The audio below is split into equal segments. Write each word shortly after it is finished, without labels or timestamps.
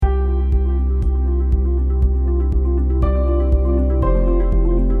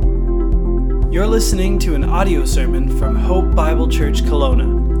You're listening to an audio sermon from Hope Bible Church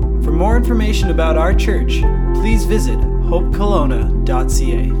Kelowna. For more information about our church, please visit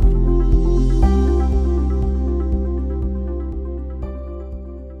hopekelowna.ca.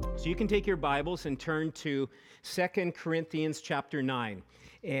 So you can take your Bibles and turn to 2 Corinthians chapter 9.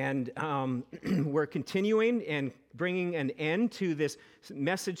 And we're continuing and bringing an end to this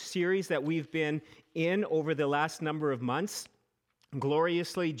message series that we've been in over the last number of months,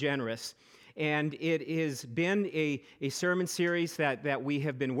 Gloriously Generous. And it has been a sermon series that we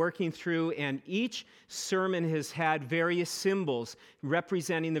have been working through, and each sermon has had various symbols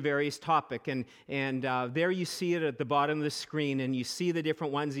representing the various topic. And there you see it at the bottom of the screen, and you see the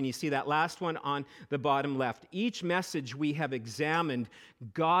different ones, and you see that last one on the bottom left. Each message we have examined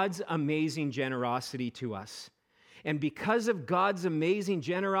God's amazing generosity to us. And because of God's amazing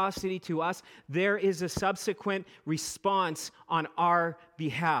generosity to us, there is a subsequent response on our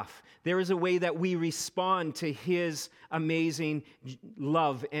behalf. There is a way that we respond to His amazing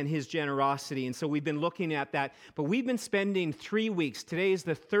love and His generosity. And so we've been looking at that. But we've been spending 3 weeks. Today is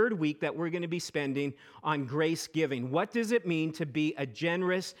the third week that we're going to be spending on grace giving. What does it mean to be a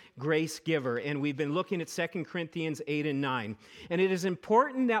generous grace giver? And we've been looking at 2 Corinthians 8 and 9. And it is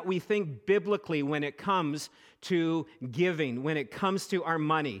important that we think biblically when it comes to giving, when it comes to our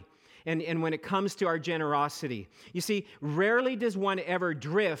money, and when it comes to our generosity. You see, rarely does one ever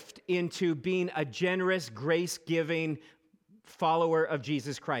drift into being a generous, grace-giving follower of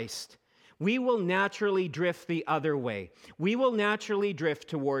Jesus Christ. We will naturally drift the other way. We will naturally drift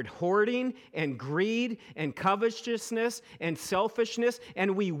toward hoarding and greed and covetousness and selfishness,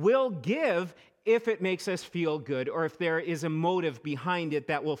 and we will give if it makes us feel good or if there is a motive behind it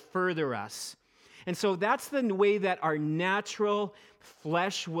that will further us. And so that's the way that our natural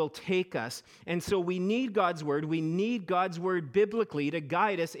flesh will take us. And so we need God's Word. We need God's Word biblically to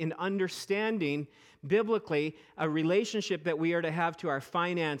guide us in understanding biblically a relationship that we are to have to our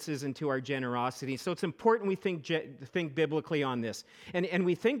finances and to our generosity. So it's important we think biblically on this. And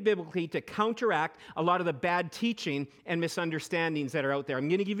we think biblically to counteract a lot of the bad teaching and misunderstandings that are out there. I'm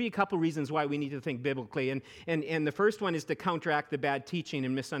going to give you a couple reasons why we need to think biblically. And the first one is to counteract the bad teaching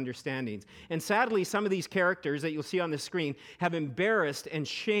and misunderstandings. And sadly, some of these characters that you'll see on the screen have embarrassed and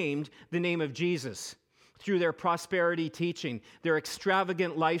shamed the name of Jesus through their prosperity teaching, their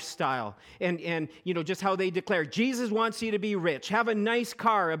extravagant lifestyle, and just how they declare, Jesus wants you to be rich, have a nice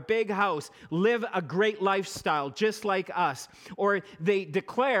car, a big house, live a great lifestyle just like us. Or they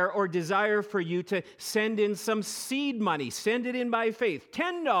declare or desire for you to send in some seed money, send it in by faith,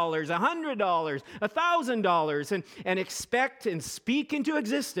 $10, $100, $1,000, and expect and speak into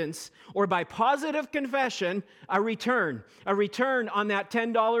existence, or by positive confession, a return on that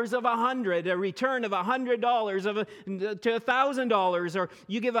 $10 of $100, a return of $100 to $1,000, or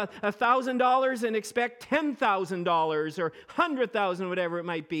you give $1,000 and expect $10,000 or $100,000, whatever it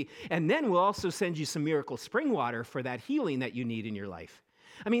might be. And then we'll also send you some miracle spring water for that healing that you need in your life.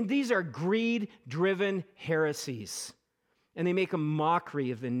 I mean, these are greed-driven heresies, and they make a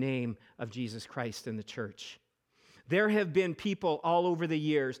mockery of the name of Jesus Christ and the church. There have been people all over the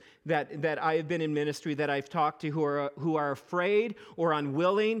years that I have been in ministry that I've talked to who are afraid or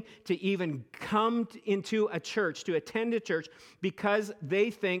unwilling to even come into a church, to attend a church, because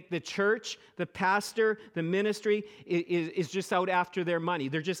they think the church, the pastor, the ministry is just out after their money.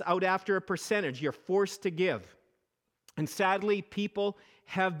 They're just out after a percentage. You're forced to give. And sadly, people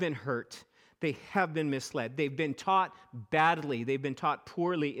have been hurt. They have been misled. They've been taught badly. They've been taught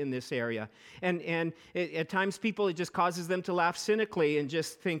poorly in this area. And at times people, it just causes them to laugh cynically and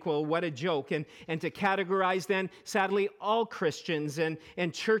just think, well, what a joke. And to categorize then, sadly, all Christians and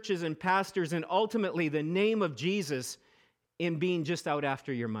churches and pastors and ultimately the name of Jesus in being just out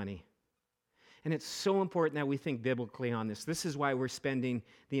after your money. And it's so important that we think biblically on this. This is why we're spending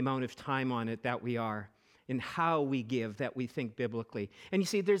the amount of time on it that we are. In how we give, that we think biblically. And you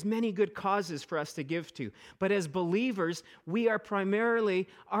see, there's many good causes for us to give to. But as believers, we are primarily,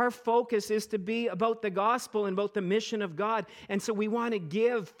 our focus is to be about the gospel and about the mission of God. And so we want to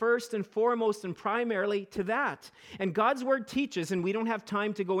give first and foremost and primarily to that. And God's Word teaches, and we don't have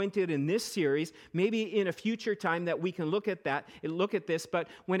time to go into it in this series, maybe in a future time that we can look at this, but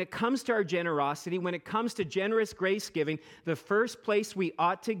when it comes to our generosity, when it comes to generous grace giving, the first place we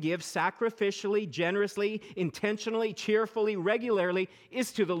ought to give sacrificially, generously, intentionally, cheerfully, regularly,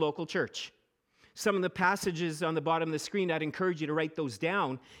 is to the local church. Some of the passages on the bottom of the screen, I'd encourage you to write those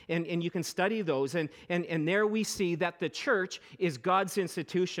down, and you can study those. And there we see that the church is God's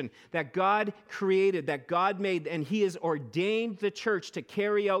institution, that God created, that God made, and He has ordained the church to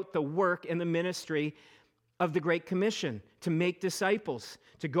carry out the work and the ministry of the Great Commission, to make disciples,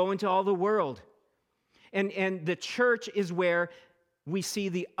 to go into all the world. And the church is where we see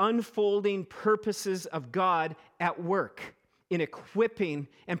the unfolding purposes of God at work in equipping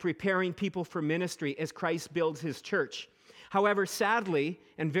and preparing people for ministry as Christ builds his church. However, sadly,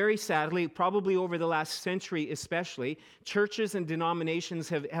 and very sadly, probably over the last century especially, churches and denominations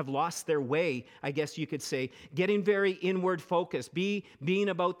have lost their way, I guess you could say, getting very inward focused, being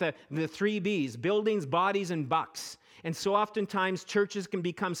about the 3 B's, buildings, bodies, and bucks. And so oftentimes churches can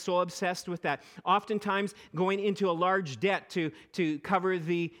become so obsessed with that, oftentimes going into a large debt to cover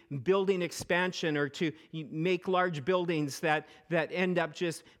the building expansion or to make large buildings that end up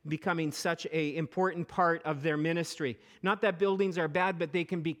just becoming such an important part of their ministry. Not that buildings are bad, but they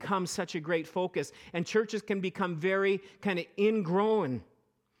can become such a great focus. And churches can become very kind of ingrown.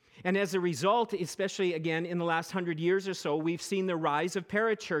 And as a result, especially again in the last 100 years or so, we've seen the rise of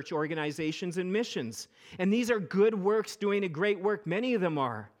parachurch organizations and missions. And these are good works doing a great work. Many of them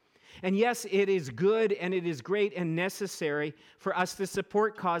are. And yes, it is good and it is great and necessary for us to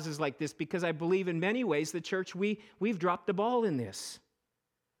support causes like this, because I believe in many ways the church, we've dropped the ball in this.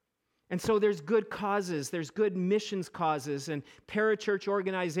 And so there's good causes, there's good missions causes and parachurch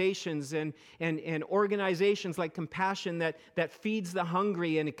organizations and organizations like Compassion that feeds the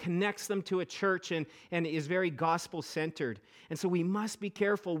hungry and it connects them to a church and is very gospel-centered. And so we must be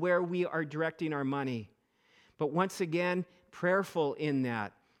careful where we are directing our money. But once again, prayerful in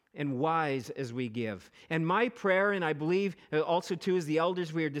that and wise as we give. And my prayer, and I believe also too as the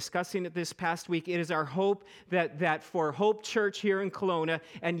elders, we are discussing it this past week, it is our hope that for Hope Church here in Kelowna,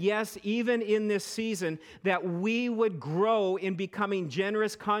 and yes, even in this season, that we would grow in becoming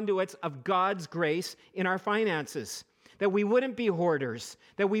generous conduits of God's grace in our finances. That we wouldn't be hoarders,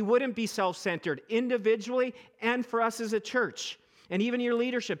 that we wouldn't be self-centered individually and for us as a church. And even your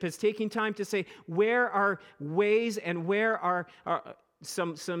leadership is taking time to say, where are ways and where are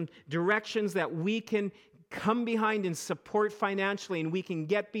some directions that we can come behind and support financially, and we can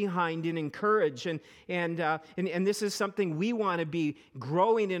get behind and encourage. And this is something we want to be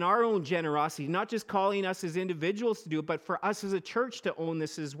growing in our own generosity, not just calling us as individuals to do it, but for us as a church to own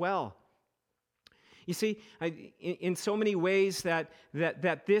this as well. You see, in so many ways that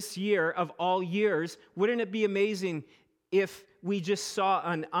this year of all years, wouldn't it be amazing if we just saw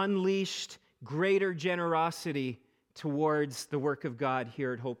an unleashed greater generosity towards the work of God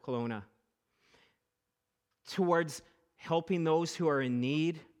here at Hope Kelowna, towards helping those who are in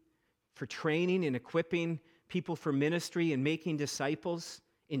need, for training and equipping people for ministry and making disciples,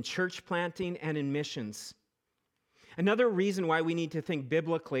 in church planting and in missions. Another reason why we need to think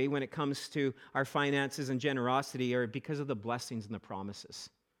biblically when it comes to our finances and generosity are because of the blessings and the promises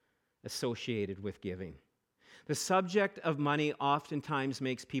associated with giving. The subject of money oftentimes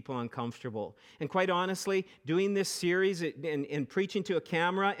makes people uncomfortable. And quite honestly, doing this series and preaching to a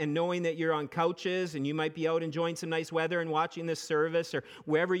camera and knowing that you're on couches and you might be out enjoying some nice weather and watching this service or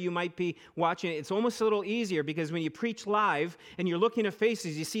wherever you might be watching it, it's almost a little easier because when you preach live and you're looking at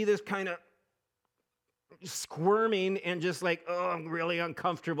faces, you see this kind of squirming and just like, oh, I'm really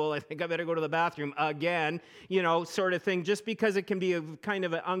uncomfortable. I think I better go to the bathroom again, sort of thing, just because it can be a kind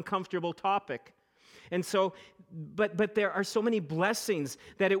of an uncomfortable topic. And so, but there are so many blessings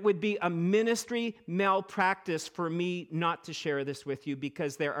that it would be a ministry malpractice for me not to share this with you,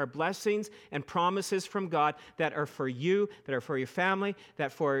 because there are blessings and promises from God that are for you, that are for your family,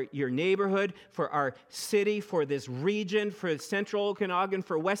 that for your neighborhood, for our city, for this region, for Central Okanagan,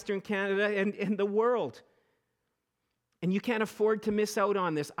 for Western Canada, and the world. And you can't afford to miss out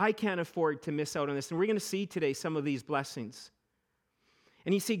on this. I can't afford to miss out on this. And we're going to see today some of these blessings.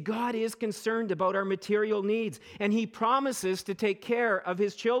 And you see, God is concerned about our material needs, and He promises to take care of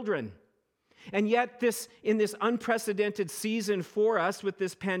His children. And yet, in this unprecedented season for us with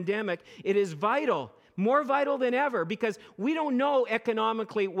this pandemic, it is vital, more vital than ever, because we don't know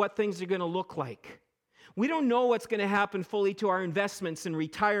economically what things are going to look like. We don't know what's going to happen fully to our investments and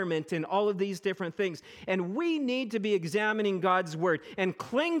retirement and all of these different things. And we need to be examining God's word and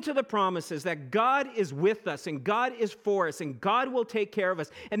cling to the promises that God is with us and God is for us and God will take care of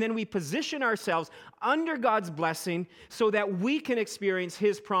us. And then we position ourselves under God's blessing so that we can experience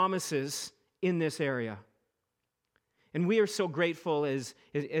His promises in this area. And we are so grateful as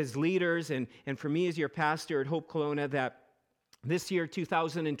leaders and for me as your pastor at Hope Kelowna that this year,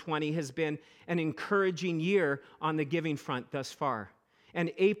 2020, has been an encouraging year on the giving front thus far.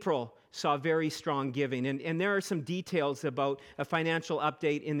 And April saw very strong giving. And there are some details about a financial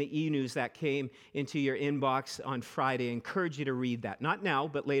update in the e-news that came into your inbox on Friday. I encourage you to read that. Not now,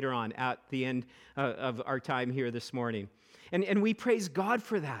 but later on at the end of our time here this morning. And we praise God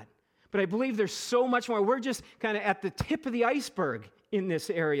for that. But I believe there's so much more. We're just kind of at the tip of the iceberg in this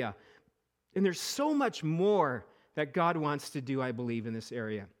area. And there's so much more that God wants to do, I believe, in this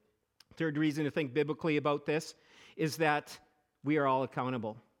area. Third reason to think biblically about this is that we are all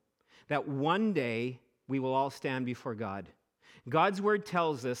accountable. That one day we will all stand before God. God's word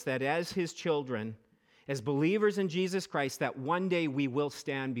tells us that as his children, as believers in Jesus Christ, that one day we will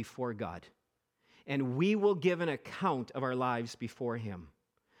stand before God. And we will give an account of our lives before him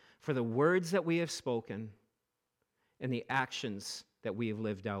for the words that we have spoken and the actions that we have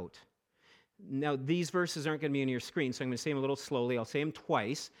lived out. Now, these verses aren't going to be on your screen, so I'm going to say them a little slowly. I'll say them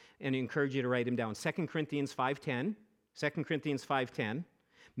twice and encourage you to write them down. 2 Corinthians 5:10, 2 Corinthians 5:10,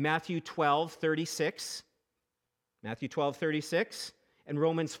 Matthew 12:36, Matthew 12:36, and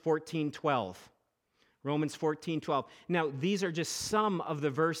Romans 14:12. Romans 14:12. Now, these are just some of the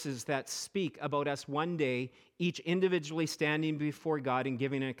verses that speak about us one day, each individually standing before God and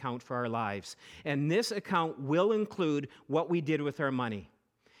giving an account for our lives. And this account will include what we did with our money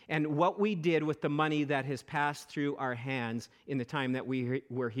and what we did with the money that has passed through our hands in the time that we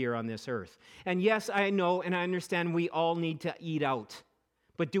were here on this earth. And yes, I know and I understand we all need to eat out.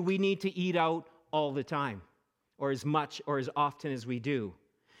 But do we need to eat out all the time, or as much or as often as we do?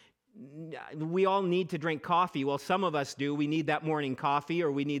 We all need to drink coffee. Well, some of us do. We need that morning coffee,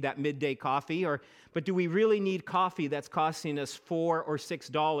 or we need that midday coffee. But do we really need coffee that's costing us $4 or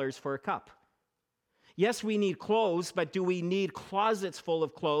 $6 for a cup? Yes, we need clothes, but do we need closets full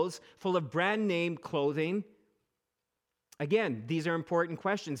of clothes, full of brand name clothing? Again, these are important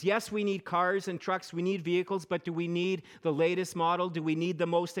questions. Yes, we need cars and trucks. We need vehicles, but do we need the latest model? Do we need the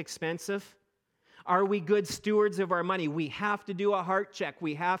most expensive? Are we good stewards of our money? We have to do a heart check.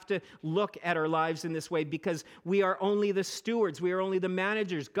 We have to look at our lives in this way because we are only the stewards. We are only the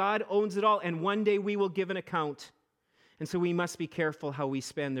managers. God owns it all, and one day we will give an account. And so we must be careful how we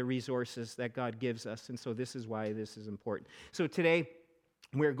spend the resources that God gives us. And so this is why this is important. So today,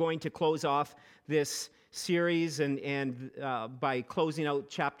 we're going to close off this series and by closing out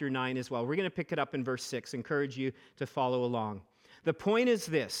chapter 9 as well. We're going to pick it up in verse 6. Encourage you to follow along. The point is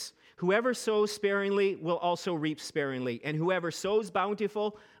this: whoever sows sparingly will also reap sparingly, and whoever sows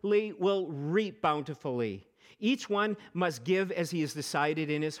bountifully will reap bountifully. Each one must give as he has decided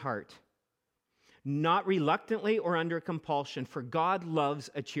in his heart, not reluctantly or under compulsion, for God loves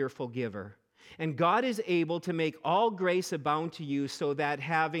a cheerful giver. And God is able to make all grace abound to you, so that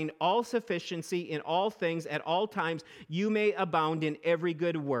having all sufficiency in all things at all times, you may abound in every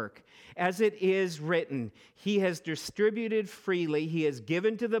good work. As it is written, he has distributed freely, he has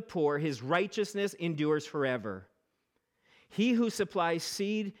given to the poor, his righteousness endures forever. He who supplies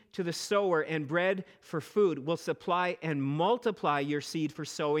seed to the sower and bread for food will supply and multiply your seed for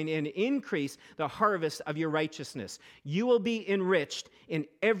sowing and increase the harvest of your righteousness. You will be enriched in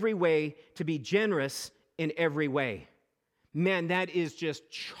every way to be generous in every way. Man, that is just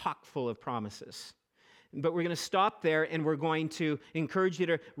chock full of promises. But we're going to stop there, and we're going to encourage you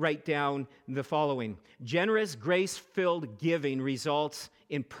to write down the following. Generous, grace-filled giving results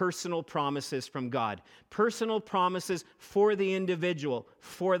in personal promises from God. Personal promises for the individual,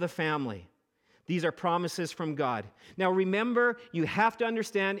 for the family. These are promises from God. Now remember, you have to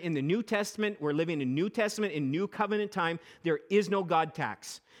understand, in the New Testament, we're living in New Testament, in New Covenant time, there is no God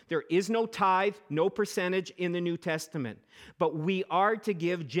tax. There is no tithe, no percentage in the New Testament. But we are to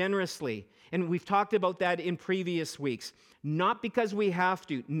give generously. And we've talked about that in previous weeks. Not because we have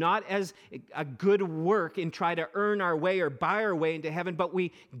to, not as a good work and try to earn our way or buy our way into heaven, but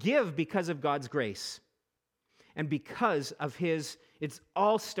we give because of God's grace. And because of his, it's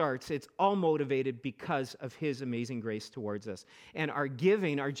all motivated because of his amazing grace towards us. And our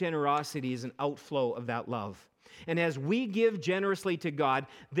giving, our generosity is an outflow of that love. And as we give generously to God,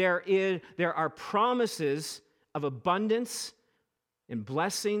 there are promises of abundance and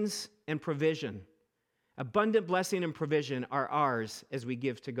blessings and provision. Abundant blessing and provision are ours as we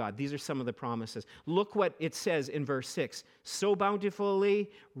give to God. These are some of the promises. Look what it says in verse 6. Sow bountifully,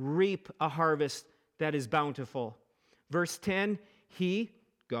 reap a harvest that is bountiful. Verse 10, he,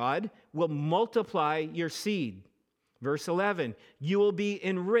 God, will multiply your seed. Verse 11, you will be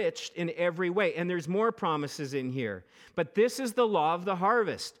enriched in every way. And there's more promises in here. But this is the law of the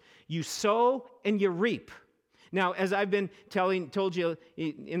harvest. You sow and you reap. Now, as I've been told you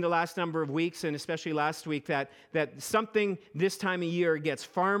in the last number of weeks, and especially last week, that something this time of year gets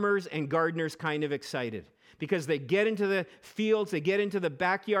farmers and gardeners kind of excited. because they get into the fields, they get into the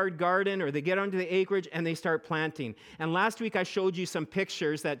backyard garden, or they get onto the acreage and they start planting. And last week I showed you some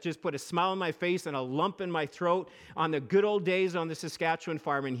pictures that just put a smile on my face and a lump in my throat on the good old days on the Saskatchewan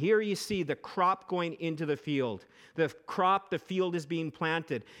farm. And here you see the crop going into the field. The field is being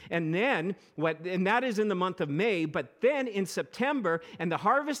planted. And then, and that is in the month of May, but then in September, and the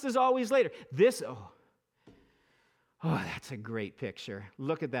harvest is always later. Oh, that's a great picture.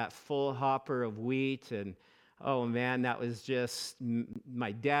 Look at that full hopper of wheat, and oh man, that was just,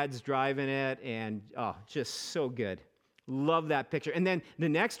 my dad's driving it, and just so good. Love that picture. And then the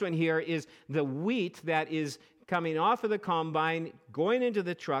next one here is the wheat that is coming off of the combine, going into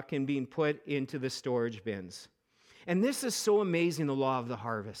the truck and being put into the storage bins. And this is so amazing, the law of the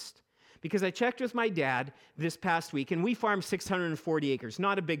harvest. Because I checked with my dad this past week, and we farm 640 acres.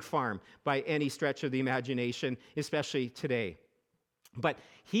 Not a big farm by any stretch of the imagination, especially today. But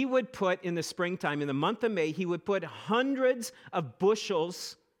he would put in the springtime, in the month of May, he would put hundreds of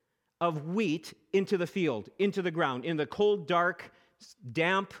bushels of wheat into the field, into the ground. In the cold, dark,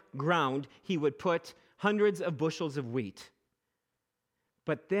 damp ground, he would put hundreds of bushels of wheat.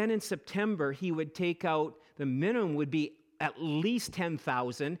 But then in September, he would take out, the minimum would be at least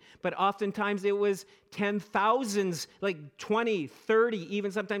 10,000, but oftentimes it was 10,000s, like 20, 30,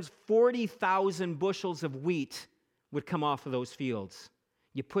 even sometimes 40,000 bushels of wheat would come off of those fields.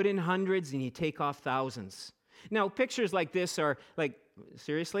 You put in hundreds and you take off thousands. Now, pictures like this are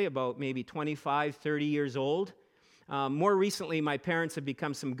seriously about maybe 25, 30 years old. More recently, my parents have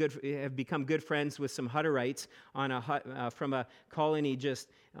become good friends with some Hutterites from a colony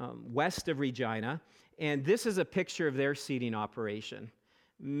just west of Regina. And this is a picture of their seeding operation.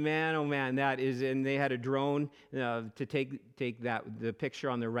 Man, oh man, that is, and they had a drone to take the picture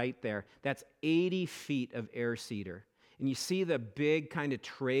on the right there. That's 80 feet of air seeder. And you see the big kind of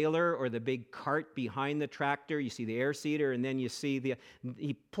trailer or the big cart behind the tractor. You see the air seeder, and then you see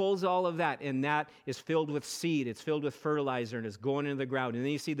he pulls all of that, and that is filled with seed. It's filled with fertilizer, and it's going into the ground. And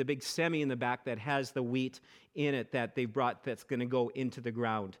then you see the big semi in the back that has the wheat in it that they brought that's going to go into the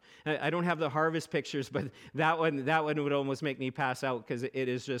ground. I don't have the harvest pictures, but that one would almost make me pass out because it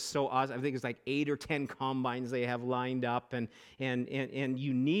is just so awesome. I think it's like 8 or 10 combines they have lined up, and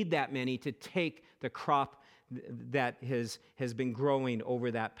you need that many to take the crop that has been growing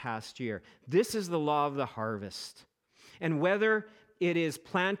over that past year. This is the law of the harvest. And whether it is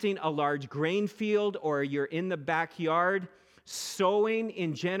planting a large grain field or you're in the backyard, sowing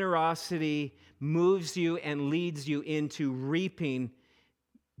in generosity moves you and leads you into reaping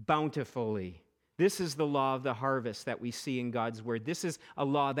bountifully. This is the law of the harvest that we see in God's word. This is a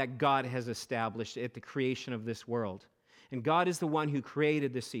law that God has established at the creation of this world. And God is the one who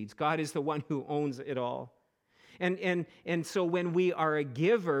created the seeds. God is the one who owns it all. And so when we are a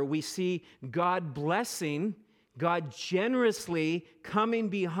giver, we see God blessing, God generously coming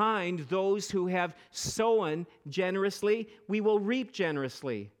behind those who have sown generously. We will reap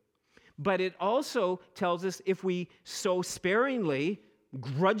generously. But it also tells us if we sow sparingly,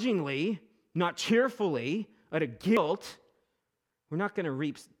 grudgingly, not cheerfully, out of guilt, we're not going to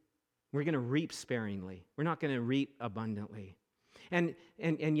reap. We're going to reap sparingly. We're not going to reap abundantly. And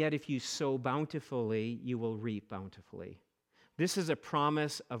yet if you sow bountifully, you will reap bountifully. This is a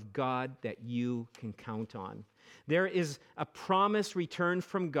promise of God that you can count on. There is a promise returned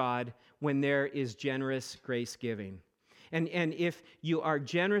from God when there is generous grace giving. And if you are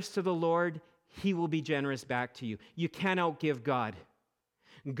generous to the Lord, He will be generous back to you. You can't outgive God.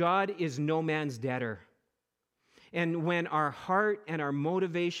 God is no man's debtor. And when our heart and our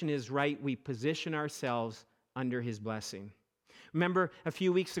motivation is right, we position ourselves under His blessing. Remember, a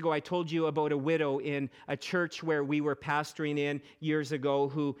few weeks ago, I told you about a widow in a church where we were pastoring in years ago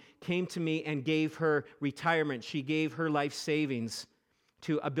who came to me and gave her retirement. She gave her life savings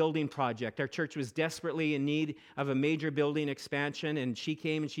to a building project. Our church was desperately in need of a major building expansion, and she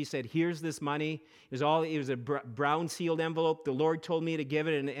came and she said, "Here's this money." It was a brown sealed envelope. The Lord told me to give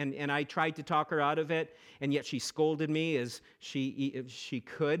it, and I tried to talk her out of it, and yet she scolded me as she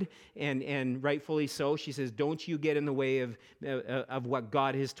could, and rightfully so. She says, "Don't you get in the way of what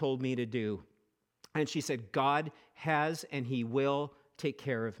God has told me to do." And she said, "God has and He will take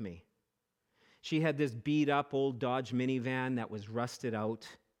care of me." She had this beat-up old Dodge minivan that was rusted out.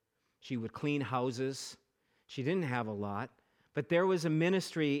 She would clean houses. She didn't have a lot. But there was a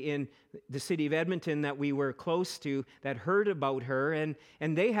ministry in the city of Edmonton that we were close to that heard about her, and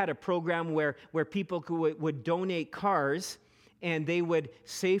they had a program where people would donate cars, and they would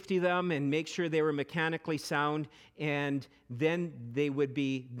safety them and make sure they were mechanically sound, and then they would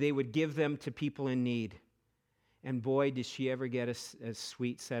give them to people in need. And boy, did she ever get a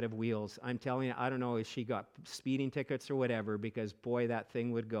sweet set of wheels. I'm telling you, I don't know if she got speeding tickets or whatever, because boy, that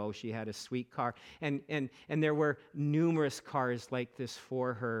thing would go. She had a sweet car. And there were numerous cars like this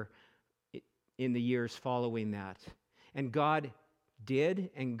for her in the years following that. And God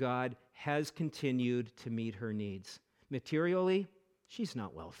did, and God has continued to meet her needs. Materially, she's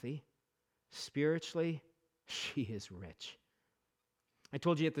not wealthy. Spiritually, she is rich. I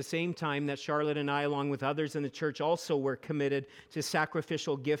told you at the same time that Charlotte and I, along with others in the church, also were committed to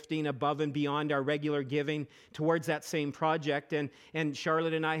sacrificial gifting above and beyond our regular giving towards that same project. And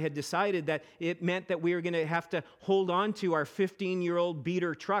Charlotte and I had decided that it meant that we were going to have to hold on to our 15-year-old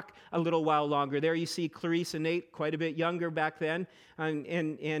beater truck a little while longer. There you see Clarice and Nate, quite a bit younger back then. And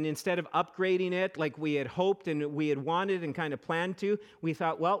instead of upgrading it like we had hoped and we had wanted and kind of planned to, we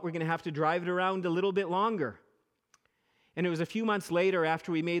thought, well, we're going to have to drive it around a little bit longer. And it was a few months later,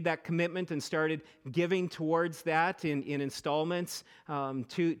 after we made that commitment and started giving towards that in installments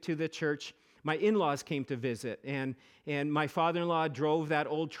to the church, my in-laws came to visit. And my father-in-law drove that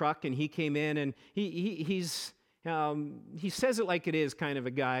old truck, and he came in, and he says it like it is kind of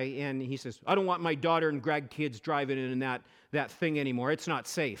a guy. And he says, I don't want my daughter and grandkids driving in that thing anymore. It's not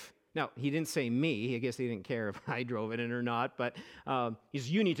safe. Now, he didn't say me. I guess he didn't care if I drove it in or not. But he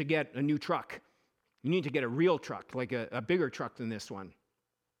says, you need to get a new truck. You need to get a real truck, like a bigger truck than this one.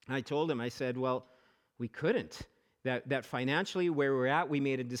 And I told him, I said, well, we couldn't. That financially, where we're at, we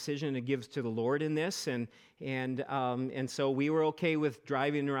made a decision to give to the Lord in this, and so we were okay with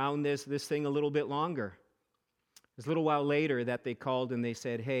driving around this thing a little bit longer. It was a little while later that they called and they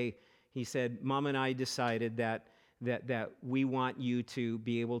said, hey, he said, Mom and I decided that we want you to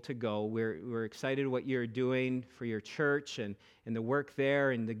be able to go. We're excited what you're doing for your church and the work there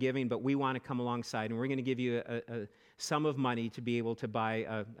and the giving, but we want to come alongside, and we're going to give you a sum of money to be able to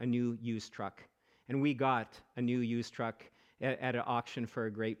buy a new used truck. And we got a new used truck at an auction for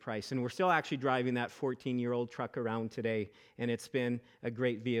a great price. And we're still actually driving that 14-year-old truck around today, and it's been a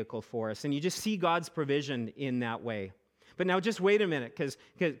great vehicle for us. And you just see God's provision in that way. But now just wait a minute,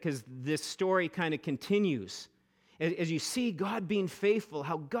 because this story kind of continues. As you see God being faithful,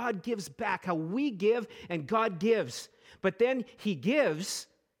 how God gives back, how we give and God gives. But then he gives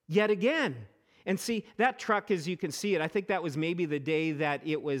yet again. And see, that truck, as you can see it, I think that was maybe the day that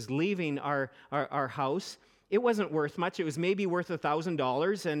it was leaving our house. It wasn't worth much. It was maybe worth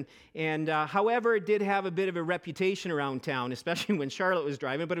 $1,000. And however, it did have a bit of a reputation around town, especially when Charlotte was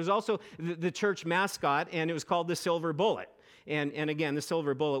driving. But it was also the church mascot, and it was called the Silver Bullet. And again, the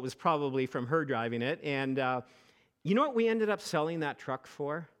Silver Bullet was probably from her driving it. And you know what we ended up selling that truck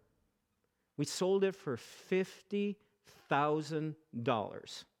for? We sold it for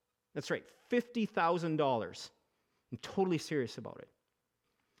 $50,000. That's right, $50,000. I'm totally serious about it.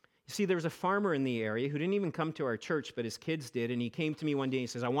 You see, there was a farmer in the area who didn't even come to our church, but his kids did, and he came to me one day and he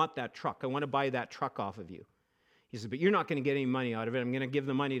says, I want that truck. I want to buy that truck off of you. He says, but you're not going to get any money out of it. I'm going to give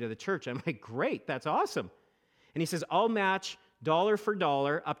the money to the church. I'm like, great, that's awesome. And he says, I'll match dollar for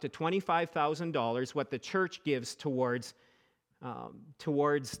dollar up to $25,000 what the church gives towards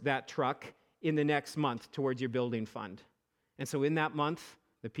that truck in the next month towards your building fund. And so in that month,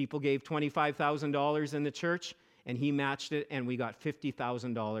 the people gave $25,000 in the church, and he matched it, and we got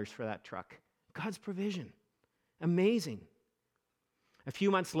 $50,000 for that truck. God's provision. Amazing. A few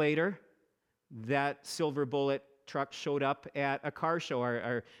months later, that Silver Bullet truck showed up at a car show.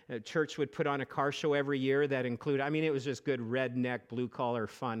 Our church would put on a car show every year that included, it was just good redneck, blue-collar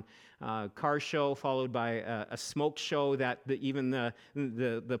fun. Car show followed by a smoke show that even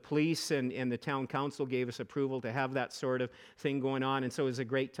the police and the town council gave us approval to have that sort of thing going on, and so it was a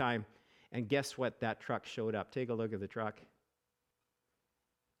great time. And guess what? That truck showed up. Take a look at the truck.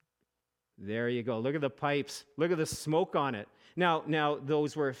 There you go. Look at the pipes. Look at the smoke on it. Now,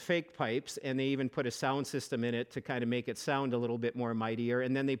 those were fake pipes, and they even put a sound system in it to kind of make it sound a little bit more mightier.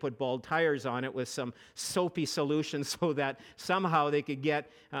 And then they put bald tires on it with some soapy solution so that somehow they could get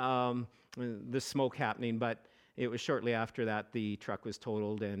the smoke happening. But it was shortly after that the truck was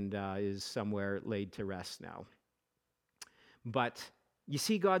totaled and is somewhere laid to rest now. But you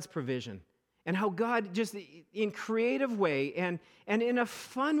see God's provision and how God just in creative way and in a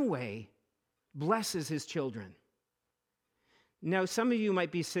fun way blesses his children. Now, some of you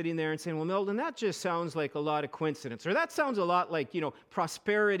might be sitting there and saying, well, Milton, that just sounds like a lot of coincidence, or that sounds a lot like,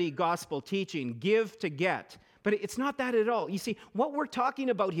 prosperity gospel teaching, give to get. But it's not that at all. You see, what we're talking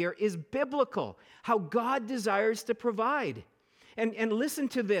about here is biblical, how God desires to provide. And listen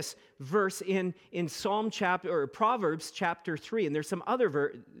to this verse in Proverbs chapter 3, and there's some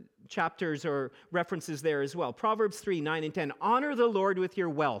other chapters or references there as well. Proverbs 3, 9 and 10. Honor the Lord with your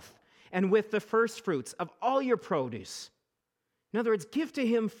wealth, and with the first fruits of all your produce. In other words, give to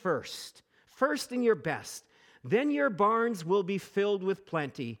him first and your best. Then your barns will be filled with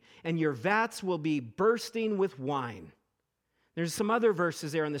plenty, and your vats will be bursting with wine. There's some other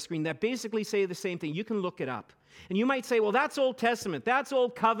verses there on the screen that basically say the same thing. You can look it up. And you might say, well, that's Old Testament. That's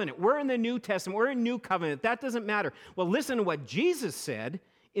Old Covenant. We're in the New Testament. We're in New Covenant. That doesn't matter. Well, listen to what Jesus said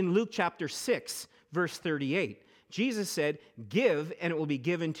in Luke chapter 6, verse 38. Jesus said, give, and it will be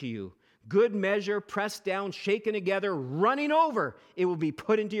given to you. Good measure, pressed down, shaken together, running over, it will be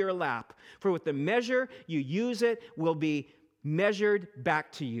put into your lap. For with the measure you use it will be measured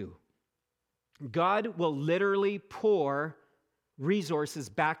back to you. God will literally pour resources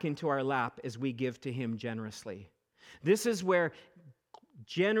back into our lap as we give to him generously. This is where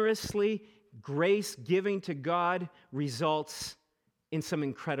generously grace giving to God results in some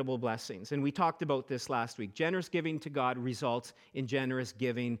incredible blessings. And we talked about this last week. Generous giving to God results in generous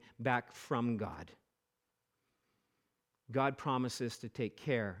giving back from God. God promises to take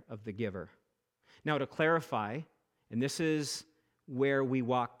care of the giver. Now, to clarify, and this is where we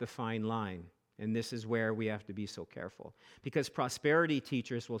walk the fine line, and this is where we have to be so careful, because prosperity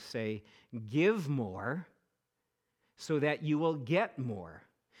teachers will say, give more so that you will get more,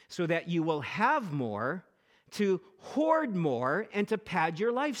 so that you will have more, to hoard more, and to pad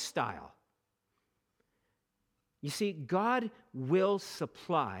your lifestyle. You see, God will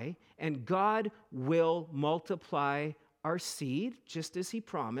supply, and God will multiply our seed, just as he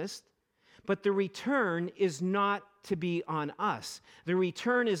promised, but the return is not to be on us. The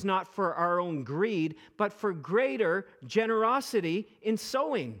return is not for our own greed, but for greater generosity in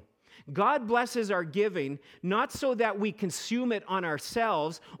sowing. God blesses our giving, not so that we consume it on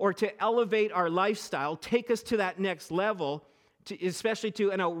ourselves or to elevate our lifestyle, take us to that next level, especially to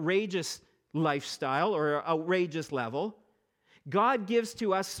an outrageous lifestyle or outrageous level. God gives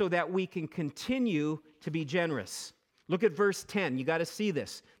to us so that we can continue to be generous. Look at verse 10. You got to see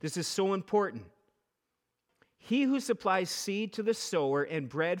this. This is so important. He who supplies seed to the sower and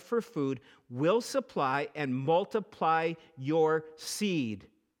bread for food will supply and multiply your seed.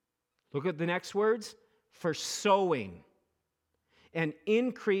 Look at the next words. For sowing and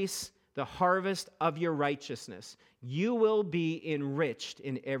increase the harvest of your righteousness. You will be enriched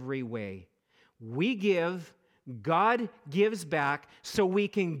in every way. We give, God gives back, so we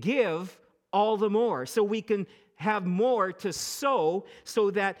can give all the more. So we can have more to sow, so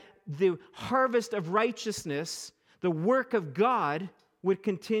that the harvest of righteousness, the work of God, would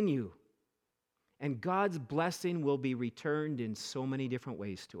continue. And God's blessing will be returned in so many different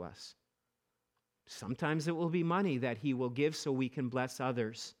ways to us. Sometimes it will be money that he will give so we can bless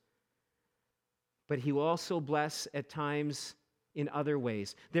others. But he will also bless at times in other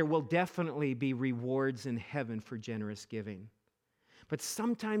ways. There will definitely be rewards in heaven for generous giving. But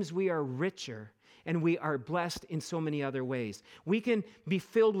sometimes we are richer and we are blessed in so many other ways. We can be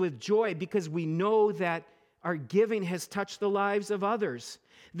filled with joy because we know that our giving has touched the lives of others.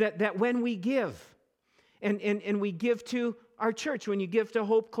 That when we give, and we give to our church, when you give to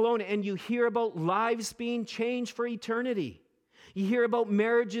Hope Kelowna, and you hear about lives being changed for eternity. You hear about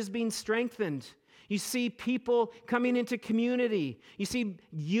marriages being strengthened. You see people coming into community. You see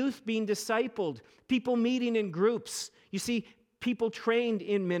youth being discipled, people meeting in groups. You see people trained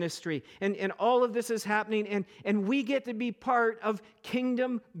in ministry. And all of this is happening, and we get to be part of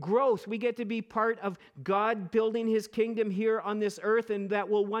kingdom growth. We get to be part of God building his kingdom here on this earth, and that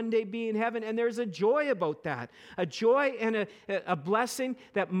will one day be in heaven. And there's a joy about that, a joy and a blessing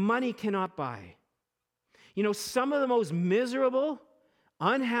that money cannot buy. You know, some of the most miserable,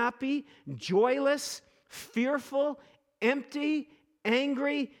 unhappy, joyless, fearful, empty,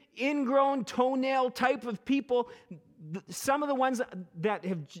 angry, ingrown toenail type of people, some of the ones that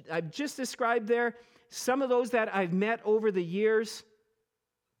I've just described there, some of those that I've met over the years,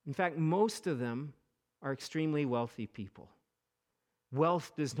 in fact, most of them are extremely wealthy people.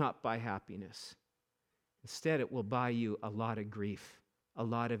 Wealth does not buy happiness. Instead, it will buy you a lot of grief, a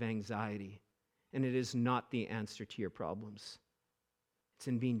lot of anxiety, and it is not the answer to your problems. It's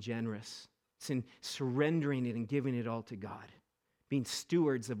in being generous. It's in surrendering it and giving it all to God, being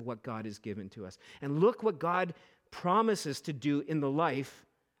stewards of what God has given to us. And look what God promises to do in the life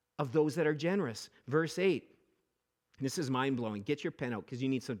of those that are generous. Verse 8. This is mind-blowing. Get your pen out because you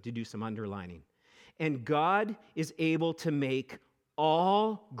need to do some underlining. And God is able to make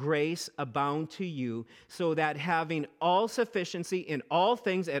all grace abound to you, so that having all sufficiency in all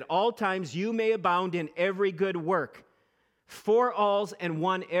things at all times, you may abound in every good work. 4 alls and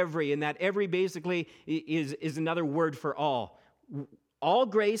 1 every, and that every basically is another word for all. All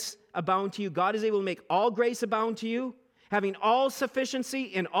grace abound to you. God is able to make all grace abound to you. having all sufficiency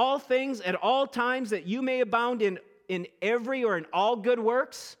in all things at all times, that you may abound in every or in all good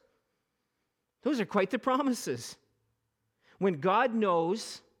works. Those are quite the promises. When God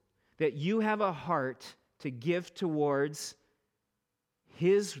knows that you have a heart to give towards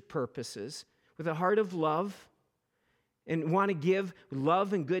His purposes with a heart of love and want to give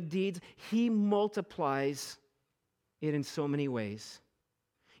love and good deeds, He multiplies it in so many ways.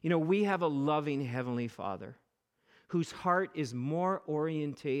 You know, we have a loving Heavenly Father whose heart is more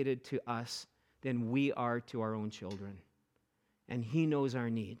orientated to us than we are to our own children. And He knows our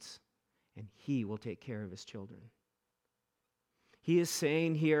needs, and He will take care of His children. He is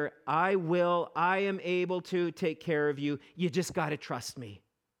saying here, I am able to take care of you. You just got to trust me.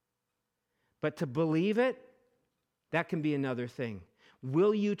 But to believe it, that can be another thing.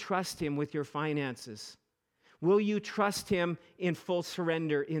 Will you trust Him with your finances? Will you trust Him in full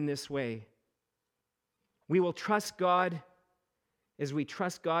surrender in this way? We will trust God as we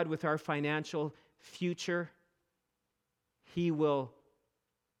trust God with our financial future. He will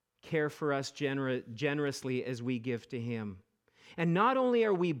care for us generously as we give to Him. And not only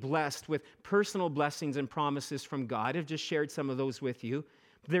are we blessed with personal blessings and promises from God, I've just shared some of those with you.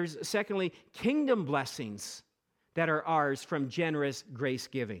 There's, secondly, kingdom blessings that are ours from generous grace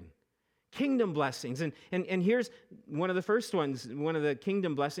giving. Kingdom blessings. And here's one of the first ones, one of the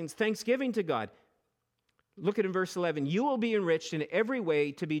kingdom blessings, thanksgiving to God. Look at in verse 11. You will be enriched in every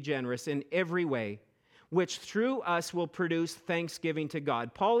way to be generous in every way, which through us will produce thanksgiving to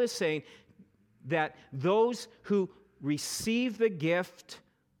God. Paul is saying that those who receive the gift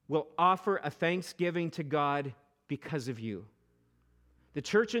will offer a thanksgiving to God because of you. The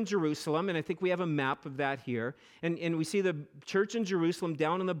church in Jerusalem, and I think we have a map of that here, and we see the church in Jerusalem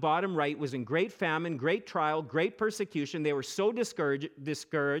down on the bottom right was in great famine, great trial, great persecution. They were so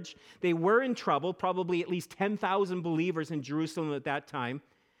discouraged. They were in trouble, probably at least 10,000 believers in Jerusalem at that time.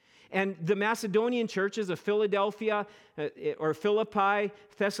 And the Macedonian churches of Philadelphia or Philippi,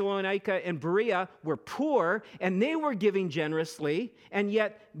 Thessalonica, and Berea were poor, and they were giving generously, and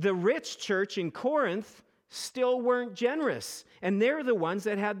yet the rich church in Corinth still weren't generous, and they're the ones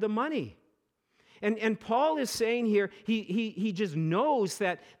that had the money. And Paul is saying here, he just knows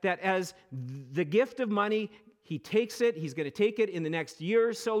that as the gift of money, he takes it, he's going to take it in the next year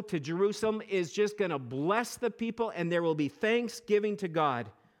or so to Jerusalem, is just going to bless the people, and there will be thanksgiving to God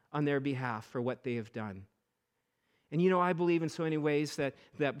on their behalf for what they have done. And you know, I believe in so many ways that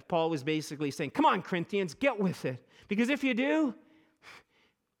Paul was basically saying, come on, Corinthians, get with it. Because if you do,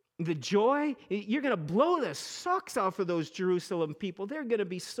 the joy, you're going to blow the socks off of those Jerusalem people. They're going to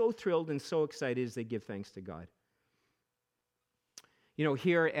be so thrilled and so excited as they give thanks to God. You know,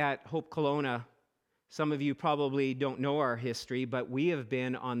 here at Hope Kelowna, some of you probably don't know our history, but we have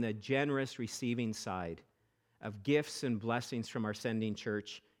been on the generous receiving side of gifts and blessings from our sending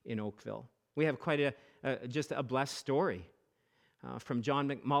church in Oakville. We have quite just a blessed story from John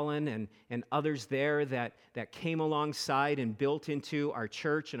McMullen and others there that came alongside and built into our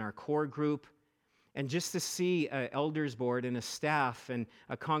church and our core group. And just to see an elders board and a staff and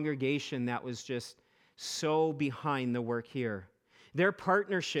a congregation that was just so behind the work here. Their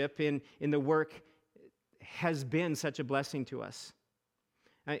partnership in the work has been such a blessing to us.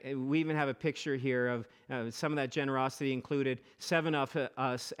 We even have a picture here of some of that generosity included 7 of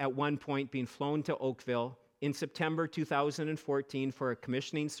us at one point being flown to Oakville in September 2014 for a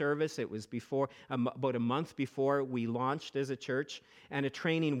commissioning service. It was about a month before we launched as a church, and a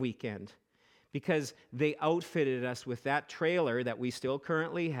training weekend, because they outfitted us with that trailer that we still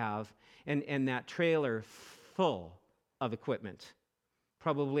currently have, and that trailer full of equipment.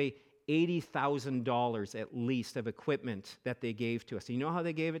 Probably $80,000 at least of equipment that they gave to us. You know how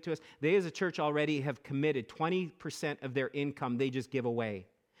they gave it to us? They as a church already have committed 20% of their income they just give away.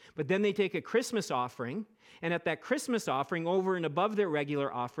 But then they take a Christmas offering, and at that Christmas offering, over and above their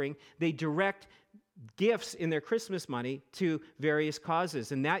regular offering, they direct gifts in their Christmas money to various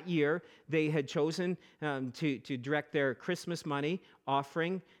causes. And that year, they had chosen to direct their Christmas money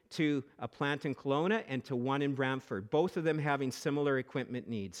offering to a plant in Kelowna and to one in Brantford, both of them having similar equipment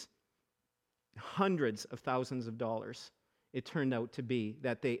needs. Hundreds of thousands of dollars it turned out to be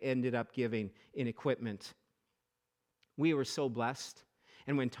that they ended up giving in equipment. We were so blessed.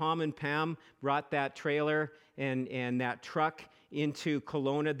 And when Tom and Pam brought that trailer and that truck into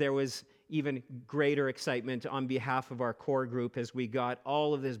Kelowna, there was even greater excitement on behalf of our core group as we got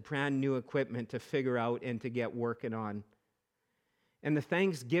all of this brand new equipment to figure out and to get working on. And the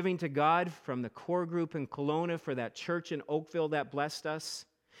thanksgiving to God from the core group in Kelowna for that church in Oakville that blessed us,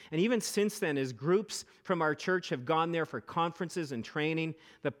 And even since then, as groups from our church have gone there for conferences and training,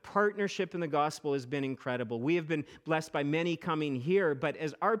 the partnership in the gospel has been incredible. We have been blessed by many coming here, but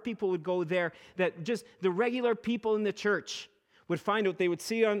as our people would go there, that just the regular people in the church would find out, they would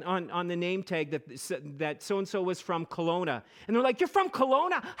see on the name tag that so-and-so was from Kelowna. And they're like, "You're from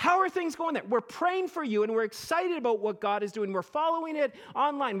Kelowna? How are things going there?" We're praying for you, and we're excited about what God is doing. We're following it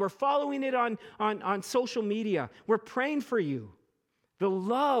online. We're following it on social media. We're praying for you. The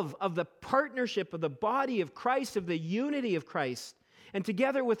love of the partnership of the body of Christ, of the unity of Christ. And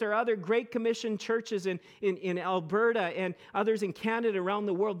together with our other Great Commission churches in Alberta and others in Canada, around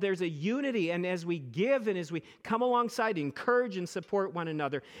the world, there's a unity. And as we give and as we come alongside, encourage and support one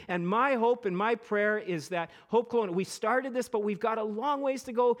another. And my hope and my prayer is that Hope Kelowna, we started this, but we've got a long ways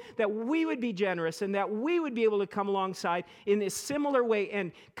to go, that we would be generous and that we would be able to come alongside in a similar way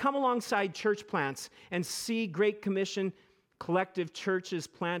and come alongside church plants and see Great Commission collective churches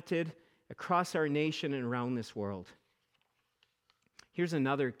planted across our nation and around this world. Here's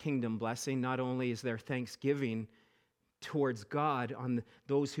another kingdom blessing. Not only is there thanksgiving towards God on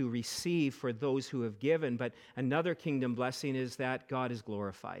those who receive for those who have given, but another kingdom blessing is that God is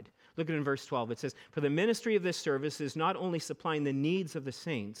glorified. Look at it in verse 12. It says, "For the ministry of this service is not only supplying the needs of the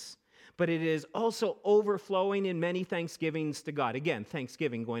saints, but it is also overflowing in many thanksgivings to God." Again,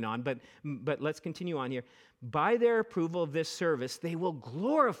 thanksgiving going on, but let's continue on here. "By their approval of this service, they will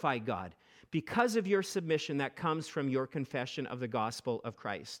glorify God because of your submission that comes from your confession of the gospel of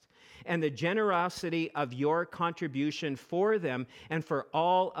Christ and the generosity of your contribution for them and for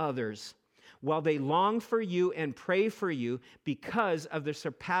all others, while they long for you and pray for you because of the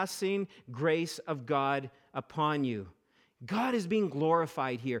surpassing grace of God upon you." God is being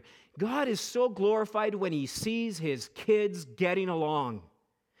glorified here. God is so glorified when he sees his kids getting along.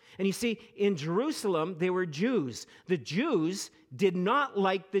 And you see, in Jerusalem, they were Jews. The Jews did not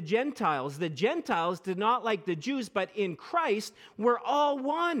like the Gentiles. The Gentiles did not like the Jews, but in Christ, we're all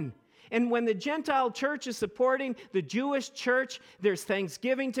one. And when the Gentile church is supporting the Jewish church, there's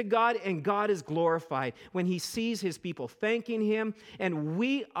thanksgiving to God, and God is glorified when he sees his people thanking him. And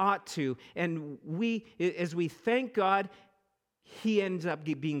we ought to. And as we thank God, he ends up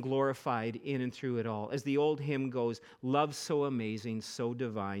being glorified in and through it all. As the old hymn goes, "Love so amazing, so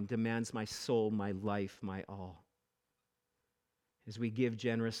divine, demands my soul, my life, my all." As we give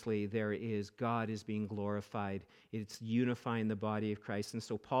generously, God is being glorified. It's unifying the body of Christ. And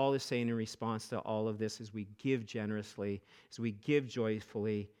so Paul is saying in response to all of this, as we give generously, as we give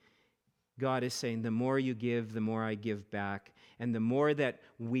joyfully, God is saying, the more you give, the more I give back. And the more that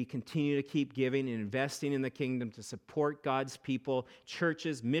we continue to keep giving and investing in the kingdom to support God's people,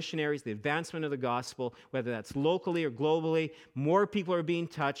 churches, missionaries, the advancement of the gospel, whether that's locally or globally, more people are being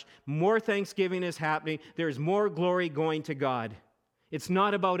touched, more thanksgiving is happening, there's more glory going to God. It's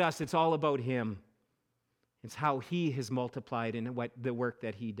not about us, it's all about him. It's how he has multiplied in the work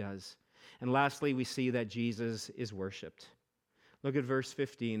that he does. And lastly, we see that Jesus is worshiped. Look at verse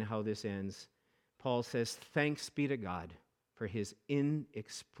 15, how this ends. Paul says, "Thanks be to God for his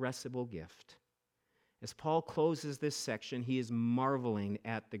inexpressible gift." As Paul closes this section, he is marveling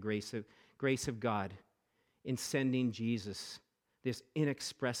at the grace of God in sending Jesus, this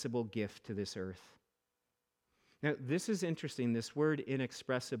inexpressible gift to this earth. Now, this is interesting. This word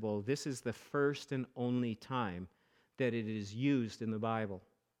inexpressible, this is the first and only time that it is used in the Bible.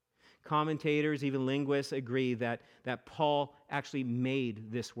 Commentators, even linguists, agree that Paul actually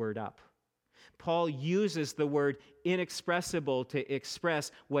made this word up. Paul uses the word inexpressible to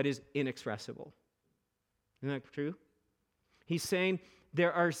express what is inexpressible. Isn't that true? He's saying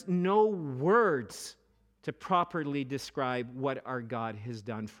there are no words to properly describe what our God has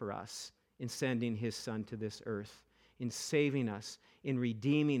done for us in sending his Son to this earth, in saving us, in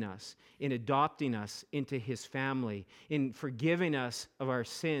redeeming us, in adopting us into his family, in forgiving us of our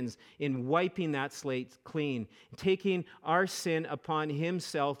sins, in wiping that slate clean, taking our sin upon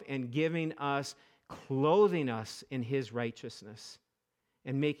himself and giving us, clothing us in his righteousness,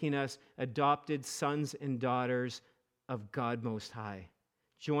 and making us adopted sons and daughters of God Most High,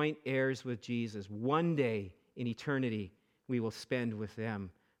 joint heirs with Jesus. One day in eternity, we will spend with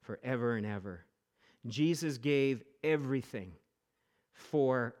them forever and ever. Jesus gave everything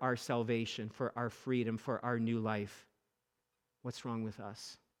for our salvation, for our freedom, for our new life. What's wrong with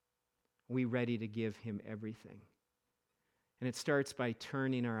us? Are we ready to give him everything? And it starts by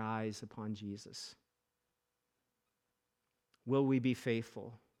turning our eyes upon Jesus. Will we be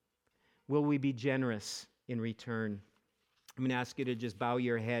faithful? Will we be generous in return? I'm going to ask you to just bow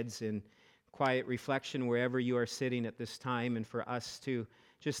your heads in quiet reflection wherever you are sitting at this time, and for us to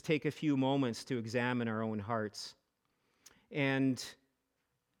just take a few moments to examine our own hearts. And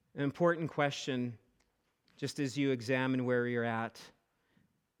An important question, just as you examine where you're at.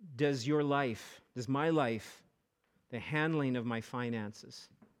 Does my life, the handling of my finances,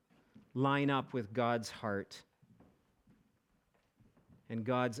 line up with God's heart and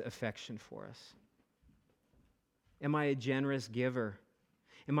God's affection for us? Am I a generous giver?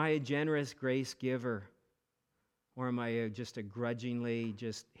 Am I a generous grace giver? Or am I just a grudgingly,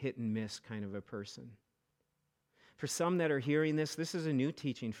 just hit and miss kind of a person? For some that are hearing this is a new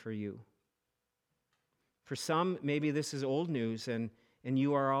teaching for you. For some, maybe this is old news and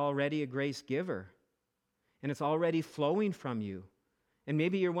you are already a grace giver. And it's already flowing from you. And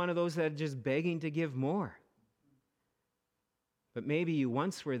maybe you're one of those that are just begging to give more. But maybe you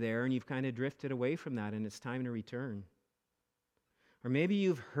once were there and you've kind of drifted away from that and it's time to return. Or maybe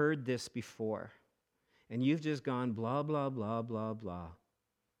you've heard this before and you've just gone blah, blah, blah, blah, blah.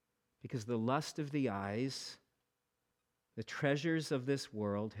 Because the lust of the eyes, the treasures of this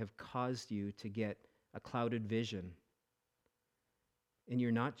world have caused you to get a clouded vision. And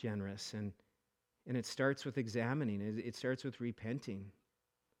you're not generous. And it starts with examining. It starts with repenting.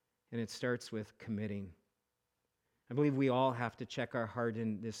 And it starts with committing. I believe we all have to check our heart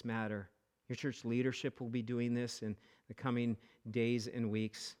in this matter. Your church leadership will be doing this in the coming days and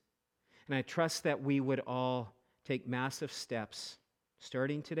weeks. And I trust that we would all take massive steps,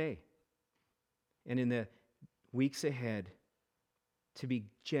 starting today and in the weeks ahead, to be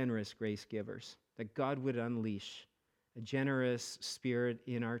generous grace givers, that God would unleash a generous spirit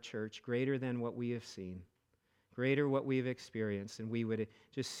in our church, greater than what we have seen, greater what we've experienced, and we would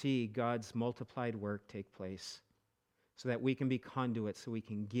just see God's multiplied work take place so that we can be conduits, so we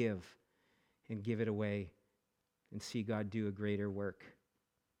can give and give it away and see God do a greater work.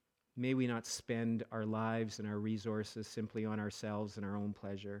 May we not spend our lives and our resources simply on ourselves and our own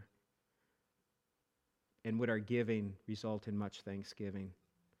pleasure. And would our giving result in much thanksgiving?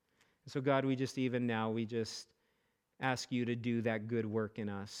 And so God, we just ask you to do that good work in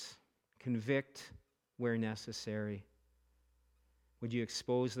us. Convict where necessary. Would you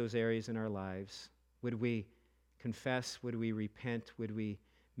expose those areas in our lives? Would we confess? Would we repent? Would we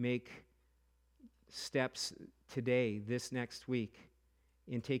make steps today, this next week,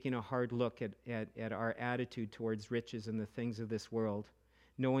 in taking a hard look at our attitude towards riches and the things of this world,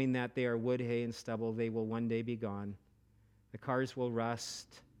 knowing that they are wood, hay, and stubble, they will one day be gone. The cars will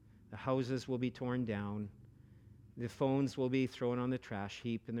rust. The houses will be torn down. The phones will be thrown on the trash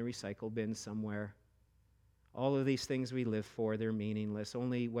heap in the recycle bin somewhere. All of these things we live for, they're meaningless.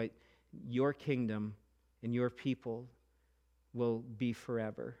 Only what your kingdom and your people will be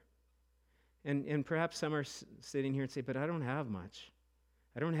forever. And perhaps some are sitting here and say, but I don't have much.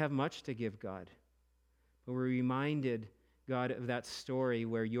 I don't have much to give God. But we're reminded, God, of that story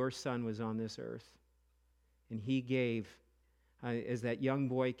where your son was on this earth. And he gave, as that young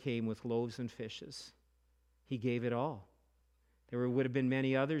boy came with loaves and fishes, he gave it all. There would have been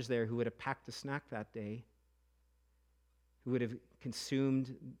many others there who would have packed a snack that day, who would have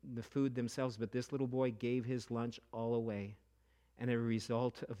consumed the food themselves, but this little boy gave his lunch all away. And as a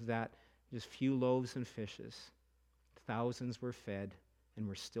result of that, just few loaves and fishes, thousands were fed, and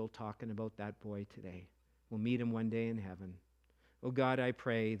we're still talking about that boy today. We'll meet him one day in heaven. Oh God, I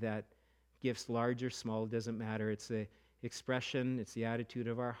pray that gifts large or small, doesn't matter. It's the expression, it's the attitude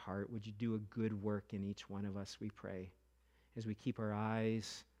of our heart. Would you do a good work in each one of us, we pray, as we keep our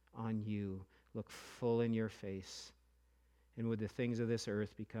eyes on you, look full in your face, and would the things of this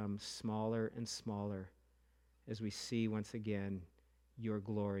earth become smaller and smaller as we see once again your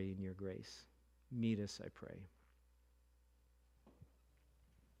glory and your grace. Meet us, I pray.